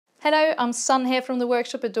Hello, I'm Sun here from the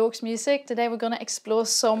workshop at Dorks Music. Today we're going to explore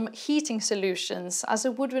some heating solutions. As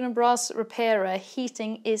a woodwind brass repairer,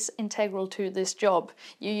 heating is integral to this job.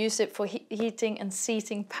 You use it for heating and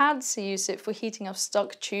seating pads, you use it for heating of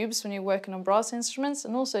stuck tubes when you're working on brass instruments,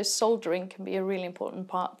 and also soldering can be a really important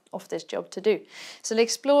part of this job to do. So let's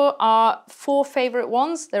explore our 4 favorite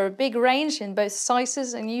ones. They're a big range in both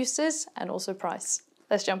sizes and uses and also price.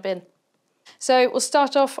 Let's jump in. So we'll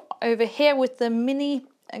start off over here with the mini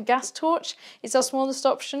gas torch. It's our smallest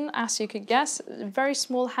option, as you could guess. A very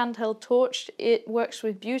small handheld torch. It works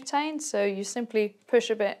with butane, so you simply push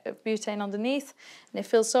a bit of butane underneath and it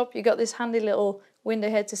fills up. You got this handy little window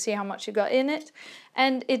here to see how much you got in it,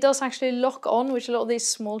 and it does actually lock on, which a lot of these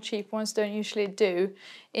small cheap ones don't usually do,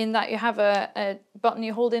 in that you have a button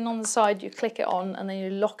you hold in on the side, you click it on, and then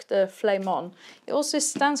you lock the flame on. It also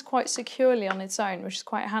stands quite securely on its own, which is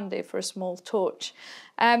quite handy for a small torch.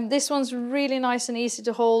 This one's really nice and easy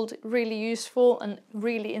to hold, really useful, and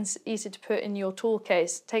really easy to put in your tool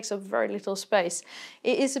case. It takes up very little space.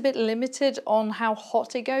 It is a bit limited on how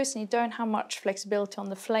hot it goes, and you don't have much flexibility on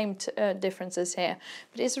the flame differences here,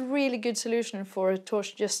 but it's a really good solution for a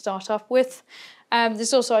torch to just start up with. This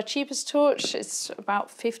is also our cheapest torch. It's about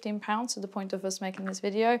 £15 at the point of us making this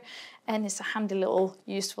video, and it's a handy little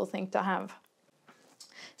useful thing to have.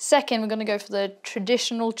 Second, we're going to go for the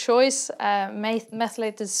traditional choice,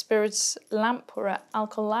 methylated spirits lamp or an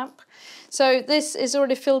alcohol lamp. So this is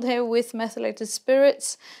already filled here with methylated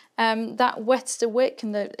spirits. That wets the wick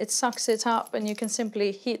and it sucks it up, and you can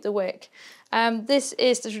simply heat the wick. This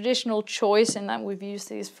is the traditional choice in that we've used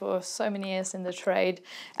these for so many years in the trade.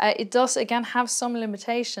 It does again have some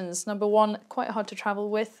limitations. Number one, quite hard to travel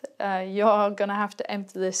with. You're going to have to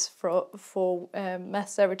empty this for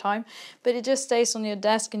meths every time, but it just stays on your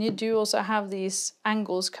desk, and you do also have these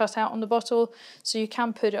angles cut out on the bottle, so you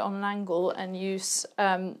can put it on an angle and use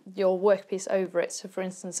your workpiece over it. So for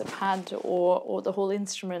instance, a pad or the whole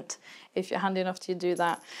instrument, if you're handy enough to do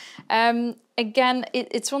that. Again,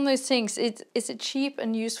 it's one of those things, it's a cheap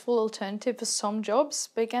and useful alternative for some jobs,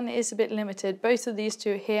 but again, it is a bit limited. Both of these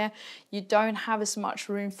two here, you don't have as much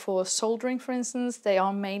room for soldering, for instance. They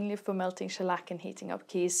are mainly for melting shellac and heating up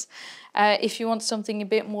keys. If you want something a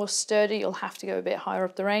bit more sturdy, you'll have to go a bit higher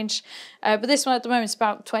up the range. But this one at the moment is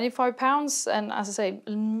about £25, and as I say,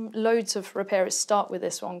 loads of repairers start with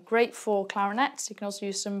this one. Great for clarinets. You can also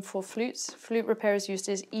use them for flutes. Flute repairers use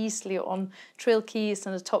this easily on trill keys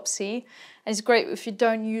and the top C. And it's great if you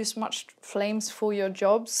don't use much flames for your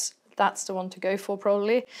jobs. That's the one to go for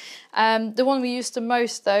probably. The one we use the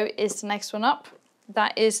most though is the next one up.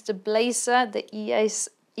 That is the Blazer, the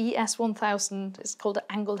ES1000. It's called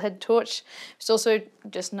the angled head torch. It's also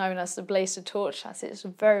just known as the Blazer torch, as it's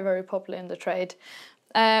very, very popular in the trade.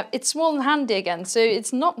 It's small and handy again, so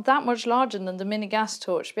it's not that much larger than the mini gas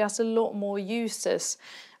torch, but it has a lot more uses.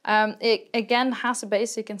 It again has a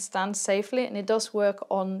base you can stand safely, and it does work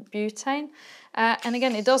on butane. And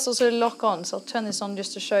again, it does also lock on, so I'll turn this on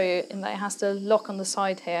just to show you, in that it has the lock on the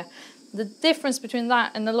side here. The difference between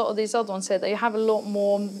that and a lot of these other ones here, that you have a lot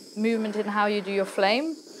more movement in how you do your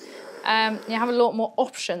flame. You have a lot more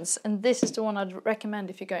options, and this is the one I'd recommend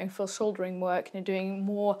if you're going for soldering work and you're doing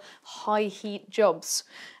more high heat jobs.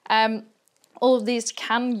 All of these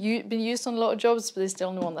can be used on a lot of jobs, but it's the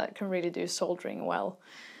only one that can really do soldering well.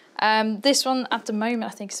 This one at the moment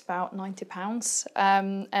I think is about £90,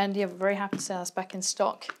 and yeah, we're very happy to say that's back in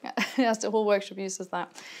stock, as the whole workshop uses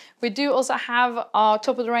that. We do also have our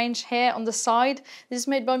top of the range here on the side. This is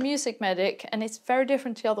made by Medic, and it's very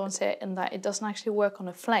different to the other ones here in that it doesn't actually work on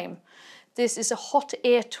a flame. This is a hot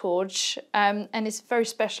air torch, and it's very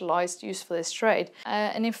specialised use for this trade.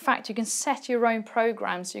 And in fact, you can set your own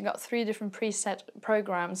programs. You've got 3 different preset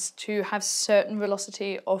programs to have certain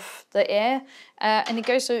velocity of the air, and it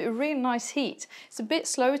goes to a really nice heat. It's a bit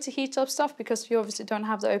slower to heat up stuff because you obviously don't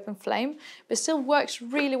have the open flame, but it still works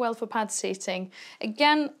really well for pad seating.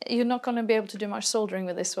 Again, you're not going to be able to do much soldering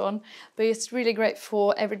with this one, but it's really great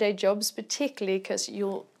for everyday jobs, particularly because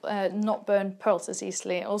you'll not burn pearls as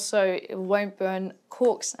easily. Also, it won't burn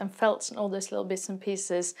corks and felts and all those little bits and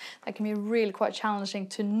pieces that can be really quite challenging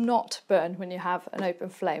to not burn when you have an open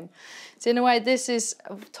flame. So in a way, this is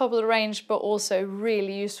top of the range, but also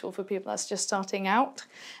really useful for people that's just starting out.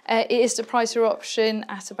 It is the pricier option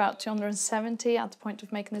at about £270 at the point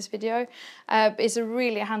of making this video. But it's a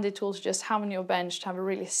really handy tool to just have on your bench to have a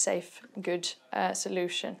really safe, good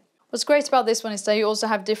solution. What's great about this one is that you also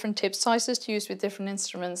have different tip sizes to use with different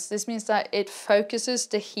instruments. This means that it focuses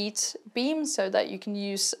the heat beam so that you can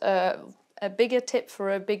use a bigger tip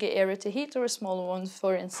for a bigger area to heat, or a smaller one,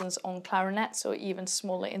 for instance, on clarinets or even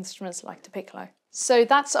smaller instruments like the piccolo. So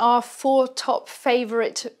that's our 4 top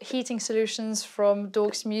favorite heating solutions from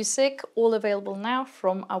Dorks Music, all available now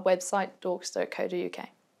from our website dorks.co.uk.